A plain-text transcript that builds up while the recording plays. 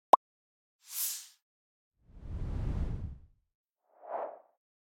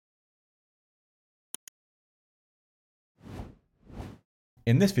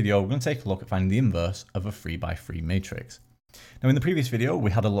In this video, we're going to take a look at finding the inverse of a 3 by 3 matrix. Now in the previous video,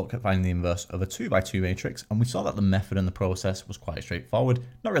 we had a look at finding the inverse of a 2 by 2 matrix, and we saw that the method and the process was quite straightforward,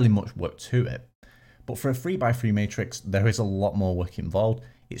 not really much work to it. But for a 3 by 3 matrix, there is a lot more work involved.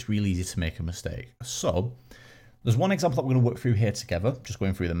 It's really easy to make a mistake. So there's one example that we're going to work through here together, just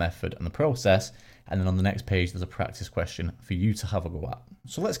going through the method and the process, and then on the next page, there's a practice question for you to have a go at.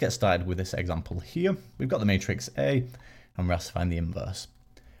 So let's get started with this example here. We've got the matrix A, and we're asked to find the inverse.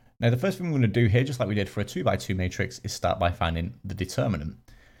 Now the first thing we're going to do here, just like we did for a 2 by 2 matrix, is start by finding the determinant.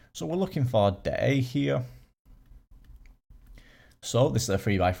 So we're looking for det A here. So this is a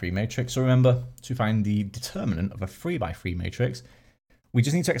 3 by 3 matrix. So remember, to find the determinant of a 3 by 3 matrix, we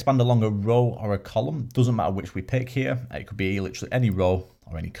just need to expand along a row or a column. Doesn't matter which we pick here. It could be literally any row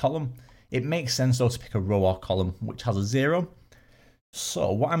or any column. It makes sense though to pick a row or column which has a 0.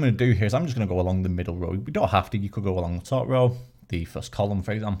 So what I'm going to do here is I'm just going to go along the middle row. We don't have to. You could go along the top row, the first column,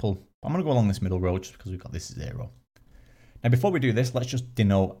 for example. I'm going to go along this middle row just because we've got this 0. Now, before we do this, let's just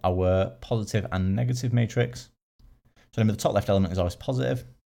denote our positive and negative matrix. So remember, the top left element is always positive,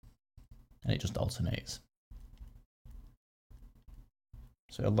 and it just alternates.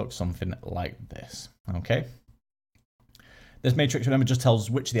 So it'll look something like this, okay? This matrix, remember, just tells us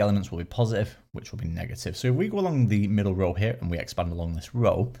which of the elements will be positive, which will be negative. So if we go along the middle row here and we expand along this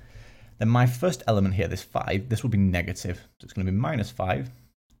row, then my first element here, this 5, this will be negative. So it's going to be minus 5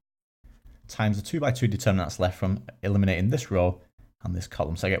 times the 2 by 2 determinant that's left from eliminating this row and this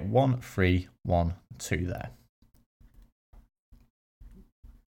column. So I get 1, 3, 1, 2 there.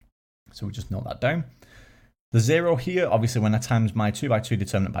 So we just note that down. The 0 here, obviously when I times my 2 by 2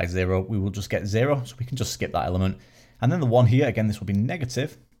 determinant by 0, we will just get 0. So we can just skip that element. And then the 1 here, again, this will be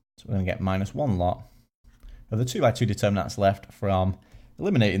negative. So we're going to get minus 1 lot of the 2 by 2 determinant that's left from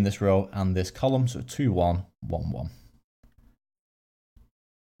eliminating this row and this column. So 2, 1, 1, 1.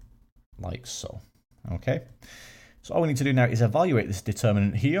 Like so. Okay. So all we need to do now is evaluate this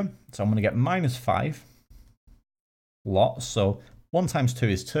determinant here. So I'm going to get minus 5 lots. So 1 times 2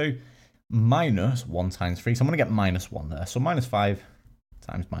 is 2. Minus 1 times 3. So I'm going to get minus 1 there. So minus 5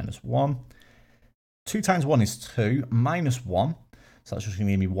 times minus 1. 2 times 1 is 2. Minus 1. So that's just going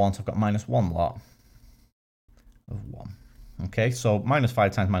to give me 1. So I've got minus 1 lot of 1. Okay, so minus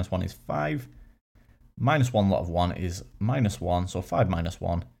 5 times minus 1 is 5. Minus 1 lot of 1 is minus 1. So 5 minus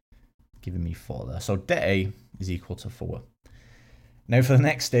 1, giving me 4 there. So det A is equal to 4. Now for the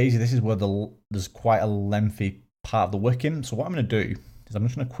next stage, this is where there's quite a lengthy part of the working. So what I'm going to do is I'm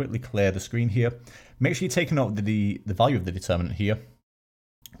just going to quickly clear the screen here. Make sure you take note of the value of the determinant here,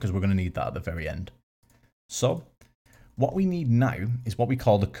 because we're going to need that at the very end. So what we need now is what we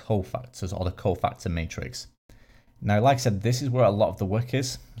call the cofactors, or the cofactor matrix. Now, like I said, this is where a lot of the work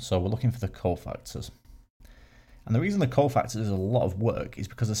is. So we're looking for the cofactors. And the reason the cofactors is a lot of work is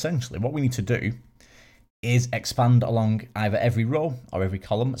because essentially what we need to do is expand along either every row or every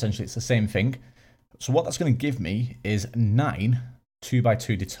column. Essentially, it's the same thing. So what that's going to give me is 9 2 by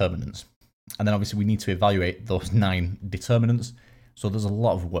 2 determinants. And then obviously we need to evaluate those 9 determinants. So there's a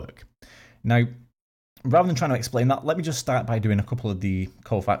lot of work. Now, rather than trying to explain that, let me just start by doing a couple of the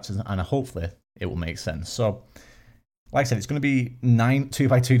cofactors, and hopefully it will make sense. So like I said, it's going to be 9 2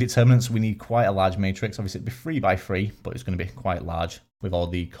 by 2 determinants. We need quite a large matrix. Obviously it'd be 3 by 3, but it's going to be quite large with all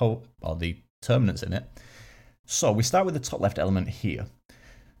the determinants in it. So we start with the top left element here.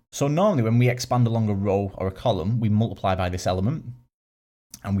 So normally when we expand along a row or a column, we multiply by this element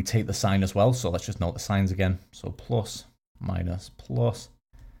and we take the sign as well. So let's just note the signs again. So plus, minus, plus,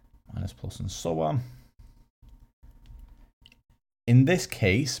 minus, plus, and so on. In this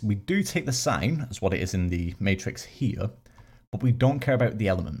case, we do take the sign as what it is in the matrix here, but we don't care about the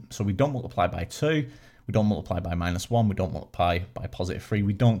element. So we don't multiply by 2, we don't multiply by minus 1, we don't multiply by positive 3,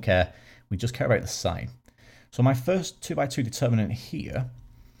 we don't care. We just care about the sign. So my first 2 by 2 determinant here,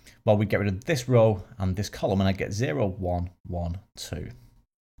 well, we get rid of this row and this column, and I get 0, 1, 1, 2.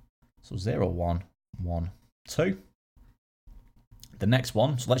 So 0, 1, 1, 2. The next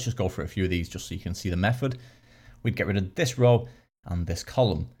one, so let's just go for a few of these just so you can see the method. We'd get rid of this row and this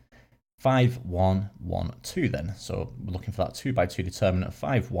column. 5, 1, 1, 2 then. So we're looking for that 2 by 2 determinant,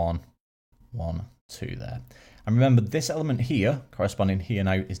 5, 1, 1, 2 there. And remember, this element here, corresponding here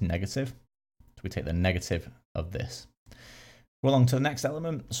now, is negative. So we take the negative of this. Go along to the next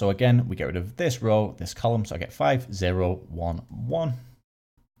element. So again, we get rid of this row, this column. So I get 5, 0, 1, 1.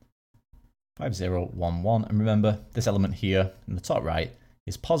 5, 0, 1, 1. And remember, this element here in the top right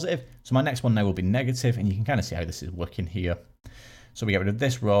is positive. So my next one now will be negative, and you can kind of see how this is working here. So we get rid of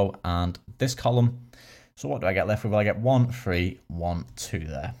this row and this column. So what do I get left with? Well, I get 1, 3, 1, 2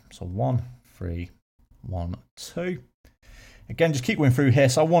 there. So 1, 3, 1, 2. Again, just keep going through here.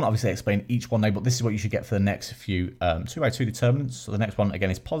 So I won't obviously explain each one now, but this is what you should get for the next few 2 by 2 determinants. So the next one,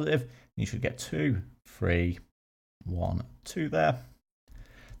 again, is positive. You should get 2, 3, 1, 2 there.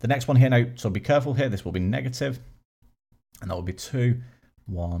 The next one here now, so be careful here. This will be negative. And that will be 2,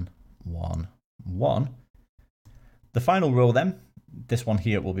 1, 1, 1. The final row then, this one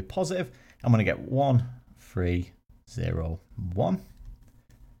here will be positive. I'm going to get 1, 3, 0, 1.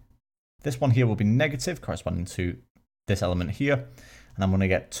 This one here will be negative, corresponding to this element here, and I'm going to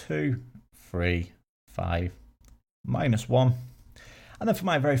get 2, 3, 5, minus 1. And then for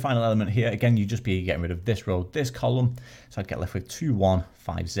my very final element here, again, you just be getting rid of this row, this column. So I'd get left with 2, 1,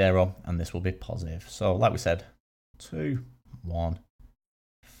 5, 0, and this will be positive. So like we said, 2, 1,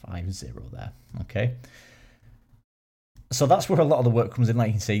 5, 0 there. Okay. So that's where a lot of the work comes in. Like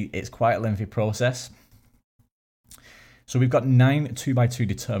you can see, it's quite a lengthy process. So we've got 9 2 by 2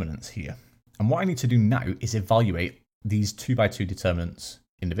 determinants here. And what I need to do now is evaluate these 2 by 2 determinants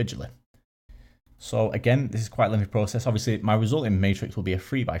individually. So again, this is quite a lengthy process. Obviously, my resulting matrix will be a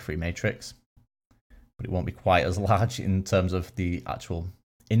 3 by 3 matrix, but it won't be quite as large in terms of the actual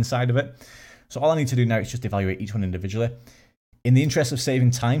inside of it. So all I need to do now is just evaluate each one individually. In the interest of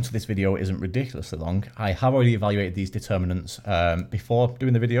saving time, so this video isn't ridiculously long, I have already evaluated these determinants before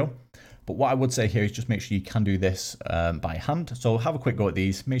doing the video. But what I would say here is just make sure you can do this by hand. So have a quick go at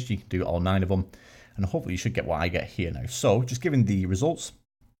these, make sure you can do all 9 of them. And hopefully you should get what I get here now. So just giving the results,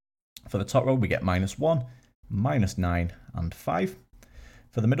 for the top row we get -1, -9 and 5.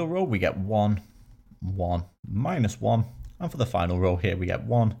 For the middle row we get 1, 1, -1. And for the final row here we get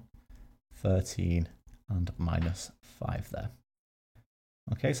 1, 13 and -5 there.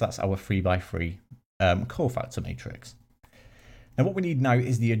 Okay, so that's our 3 by 3 cofactor matrix. Now what we need now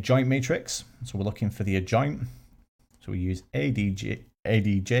is the adjoint matrix. So we're looking for the adjoint. So we use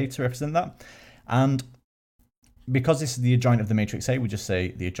ADJ to represent that. And because this is the adjoint of the matrix A, we just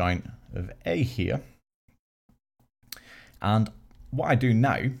say the adjoint of A here. And what I do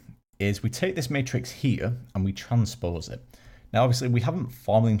now is we take this matrix here and we transpose it. Now, obviously, we haven't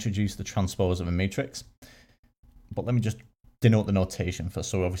formally introduced the transpose of a matrix, but let me just denote the notation first.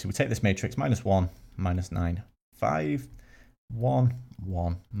 So obviously, we take this matrix -1, -9, 5, 1,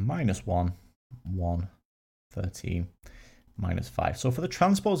 1, -1, 1, 13, -5. So for the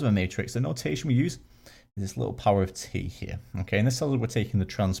transpose of a matrix, the notation we use is this little power of t here. Okay, and this tells us we're taking the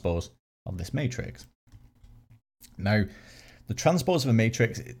transpose of this matrix. Now, the transpose of a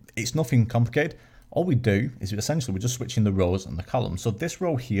matrix, it's nothing complicated. All we do is essentially we're just switching the rows and the columns. So this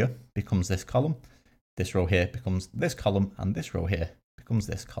row here becomes this column, this row here becomes this column, and this row here becomes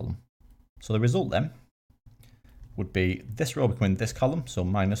this column. So the result then would be this row becoming this column, so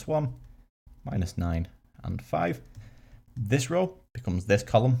 -1, -9, and 5. This row becomes this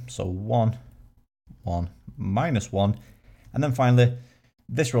column, so 1, 1, -1. And then finally,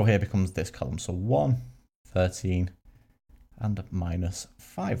 this row here becomes this column, so 1, 13, and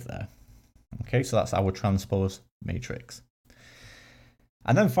 -5 there. Okay, so that's our transpose matrix.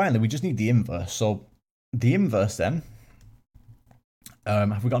 And then finally, we just need the inverse. So the inverse then,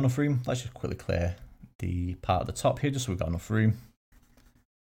 have we got enough room? Let's just quickly clear the part at the top here, just so we've got enough room.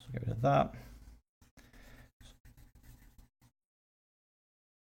 So get rid of that.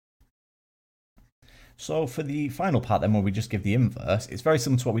 So for the final part then, where we just give the inverse, it's very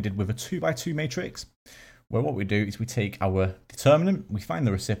similar to what we did with a 2 by 2 matrix, where what we do is we take our determinant, we find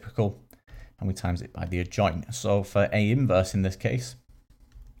the reciprocal, and we times it by the adjoint. So for A inverse in this case,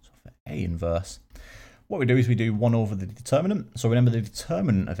 what we do is we do 1 over the determinant. So remember the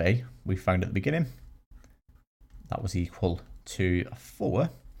determinant of A we found at the beginning, that was equal to 4.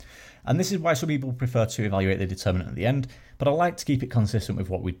 And this is why some people prefer to evaluate the determinant at the end, but I like to keep it consistent with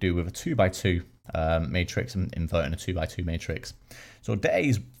what we do with a 2 by 2 matrix and inverting a 2 by 2 matrix. So A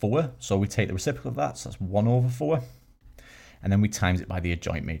is 4, so we take the reciprocal of that, so that's 1 over 4, and then we times it by the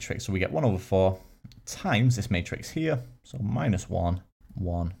adjoint matrix. So we get 1 over 4 times this matrix here, so -1,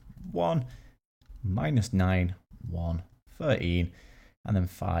 1, 1, -9, 1, 13, and then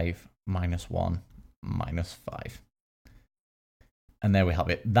 5, -1, -5. And there we have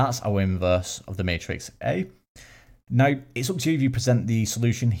it. That's our inverse of the matrix A. Now, it's up to you if you present the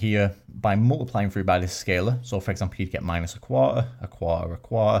solution here by multiplying through by this scalar. So, for example, you'd get -1/4, 1/4,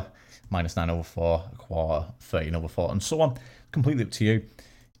 1/4, -9 over 4, 1/4, 13 over 4, and so on. Completely up to you.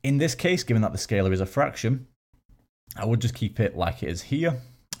 In this case, given that the scalar is a fraction, I would just keep it like it is here.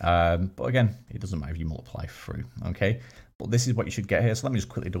 But again, it doesn't matter if you multiply through, okay? But this is what you should get here. So let me just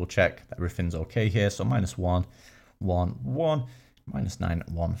quickly double check that everything's okay here. So -1, 1, 1, -9,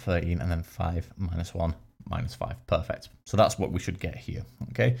 1, 13, and then 5, -1, -5. Perfect. So that's what we should get here,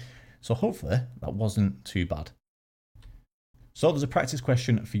 okay? So hopefully that wasn't too bad. So there's a practice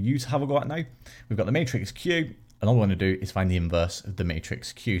question for you to have a go at now. We've got the matrix Q, and all we want to do is find the inverse of the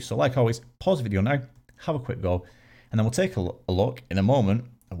matrix Q. So like always, pause the video now, have a quick go, and then we'll take a look in a moment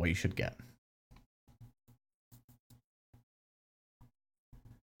at what you should get.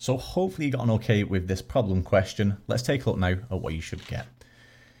 So hopefully you got on okay with this problem question. Let's take a look now at what you should get.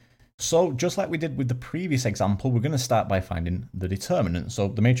 So just like we did with the previous example, we're going to start by finding the determinant. So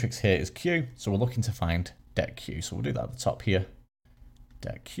the matrix here is Q, so we're looking to find det Q. So we'll do that at the top here,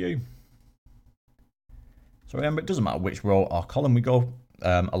 det Q. So remember, it doesn't matter which row or column we go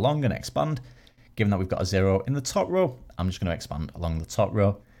along and expand. Given that we've got a 0 in the top row, I'm just going to expand along the top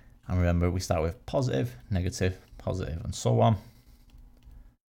row. And remember, we start with positive, negative, positive, and so on.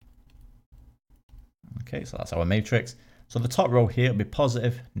 Okay, so that's our matrix. So the top row here will be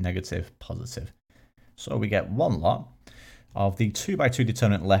positive, negative, positive. So we get one lot of the 2 by 2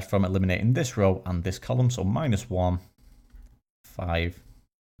 determinant left from eliminating this row and this column. So -1, 5,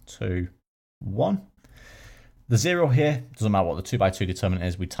 2, 1. The 0 here, doesn't matter what the 2 by 2 determinant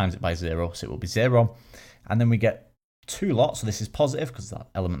is, we times it by 0, so it will be 0. And then we get 2 lots, so this is positive because that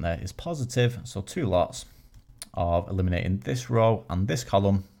element there is positive. So 2 lots of eliminating this row and this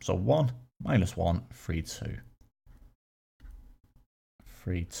column. So 1, -1, 3, 2.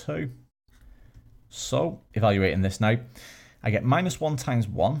 3, 2. So evaluating this now, I get -1 times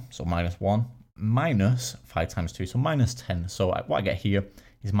 1, so -1, minus 5 times 2, so -10. So what I get here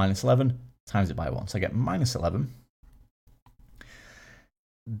is -11, times it by 1. So I get -11.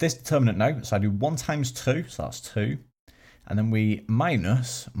 This determinant now, so I do 1 times 2, so that's 2. And then we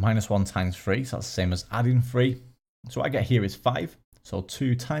minus -1 times 3, so that's the same as adding 3. So what I get here is 5. So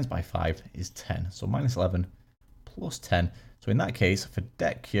 2 times by 5 is 10. So -11 plus 10. So in that case, for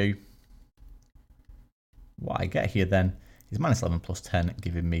det Q, what I get here then is -11 plus 10,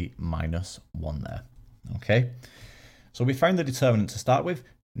 giving me -1 there. Okay, so we found the determinant to start with.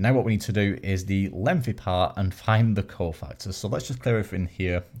 Now what we need to do is the lengthy part and find the cofactors. So let's just clear everything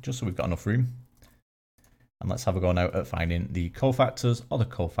here, just so we've got enough room. And let's have a go now at finding the cofactors or the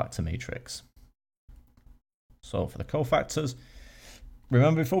cofactor matrix. So for the cofactors,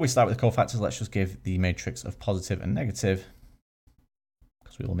 remember before we start with the cofactors, let's just give the matrix of positive and negative,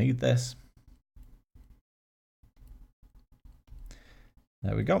 because we will need this.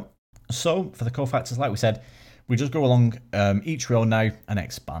 There we go. So for the cofactors, like we said, we just go along each row now and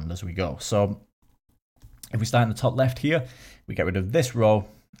expand as we go. So if we start in the top left here, we get rid of this row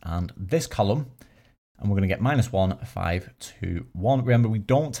and this column, and we're going to get -1, 5, 2, 1. Remember, we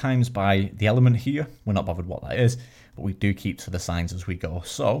don't times by the element here. We're not bothered what that is, but we do keep to the signs as we go.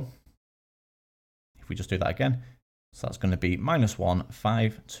 So if we just do that again, so that's going to be -1,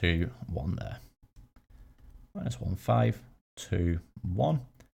 5, 2, 1 there. -1, 5, 2, 1.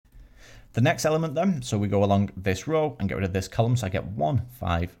 The next element then, so we go along this row and get rid of this column. So I get 1,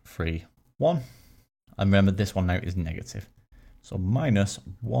 5, 3, 1. And remember, this one now is negative. So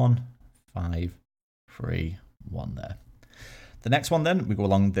 -1, 5, 3, 1 there. The next one then, we go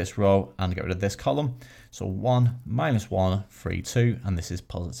along this row and get rid of this column. So 1, -1, 3, 2, and this is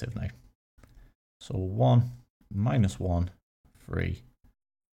positive now. So 1, -1, 3,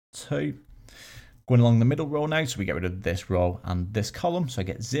 2. Going along the middle row now, so we get rid of this row and this column. So I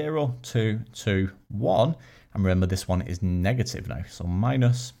get 0, 2, 2, 1. And remember, this one is negative now. So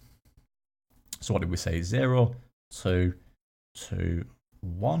minus, so what did we say? 0, 2, 2,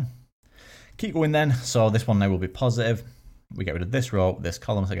 1. Keep going then. So this one now will be positive. We get rid of this row, this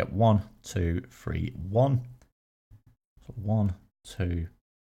column. So I get 1, 2, 3, 1. So 1, 2,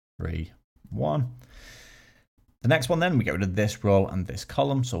 3, 1. The next one then, we get rid of this row and this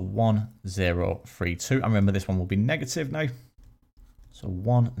column. So 1, 0, 3, 2. And remember, this one will be negative now. So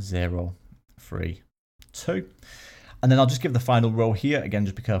 1, 0, 3, 2. And then I'll just give the final row here. Again,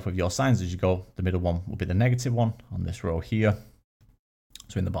 just be careful with your signs as you go. The middle one will be the negative one on this row here.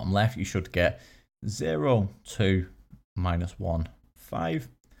 So in the bottom left, you should get 0, 2, -1, 5.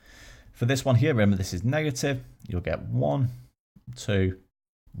 For this one here, remember this is negative. You'll get 1, 2,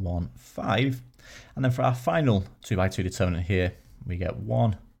 1, 5. And then for our final 2 by 2 determinant here, we get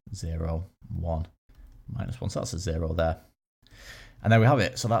 1, 0, 1, -1. So that's a 0 there. And there we have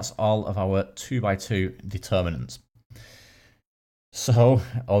it. So that's all of our 2 by 2 determinants. So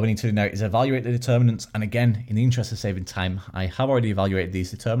all we need to do now is evaluate the determinants. And again, in the interest of saving time, I have already evaluated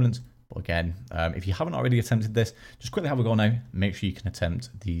these determinants. But again, if you haven't already attempted this, just quickly have a go now. Make sure you can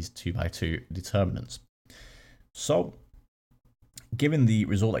attempt these 2 by 2 determinants. So given the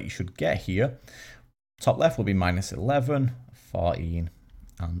result that you should get here, top left will be -11, 14,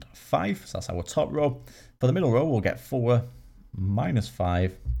 and 5. So that's our top row. For the middle row, we'll get 4,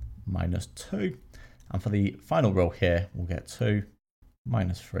 -5, -2. And for the final row here, we'll get 2,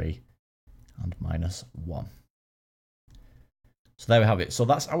 -3, and -1. So there we have it. So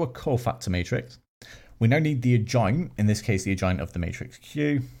that's our cofactor matrix. We now need the adjoint, in this case, the adjoint of the matrix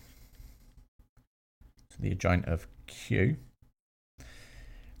Q. So the adjoint of Q.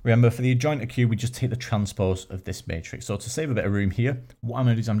 Remember, for the adjoint of Q, we just take the transpose of this matrix. So to save a bit of room here, what I'm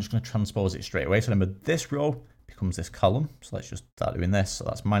going to do is I'm just going to transpose it straight away. So remember, this row becomes this column. So let's just start doing this. So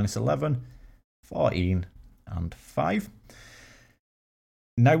that's -11, 14, and 5.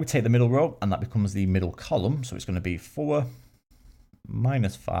 Now we take the middle row, and that becomes the middle column. So it's going to be 4,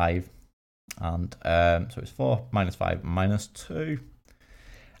 -5, and so it's 4, -5, -2.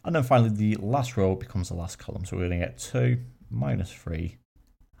 And then finally, the last row becomes the last column. So we're going to get 2, -3,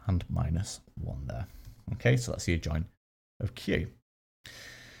 and -1 there. Okay, so that's the adjoint of Q.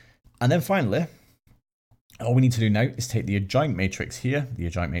 And then finally, all we need to do now is take the adjoint matrix here, the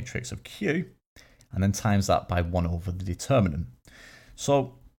adjoint matrix of Q, and then times that by 1 over the determinant.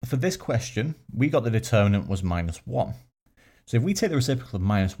 So for this question, we got the determinant was -1. So if we take the reciprocal of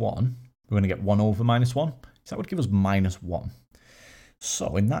 -1, we're going to get 1 over -1. So that would give us -1.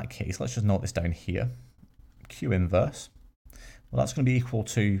 So in that case, let's just note this down here. Q inverse. Well, that's going to be equal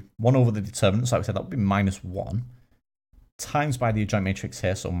to 1 over the determinant. So like we said, that would be -1 times by the adjoint matrix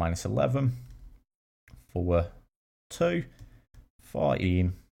here. So -11, 4, 2,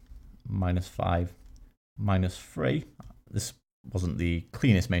 14, -5, -3. This wasn't the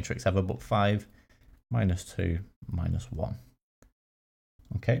cleanest matrix ever, but 5, -2, -1.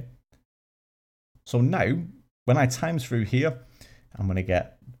 Okay. So now, when I times through here, I'm going to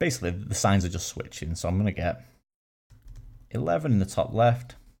get, basically the signs are just switching. So I'm going to get 11 in the top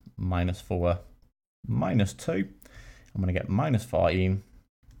left, -4, -2. I'm going to get -14,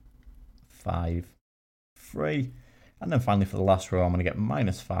 5, 3. And then finally for the last row, I'm going to get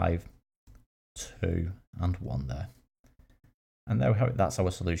 -5, 2, and 1 there. And there we have it, that's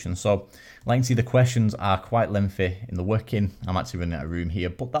our solution. So, like you can see, the questions are quite lengthy in the working. I'm actually running out of room here,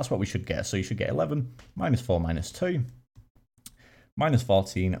 but that's what we should get. So you should get 11, -4, -2,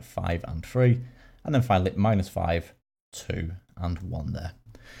 -14, 5, and 3. And then finally, -5, 2, and 1 there.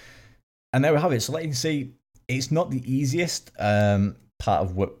 And there we have it. So like you can see, it's not the easiest part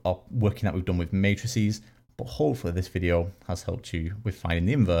of working that we've done with matrices, but hopefully this video has helped you with finding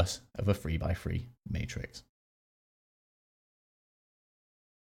the inverse of a 3x3 matrix.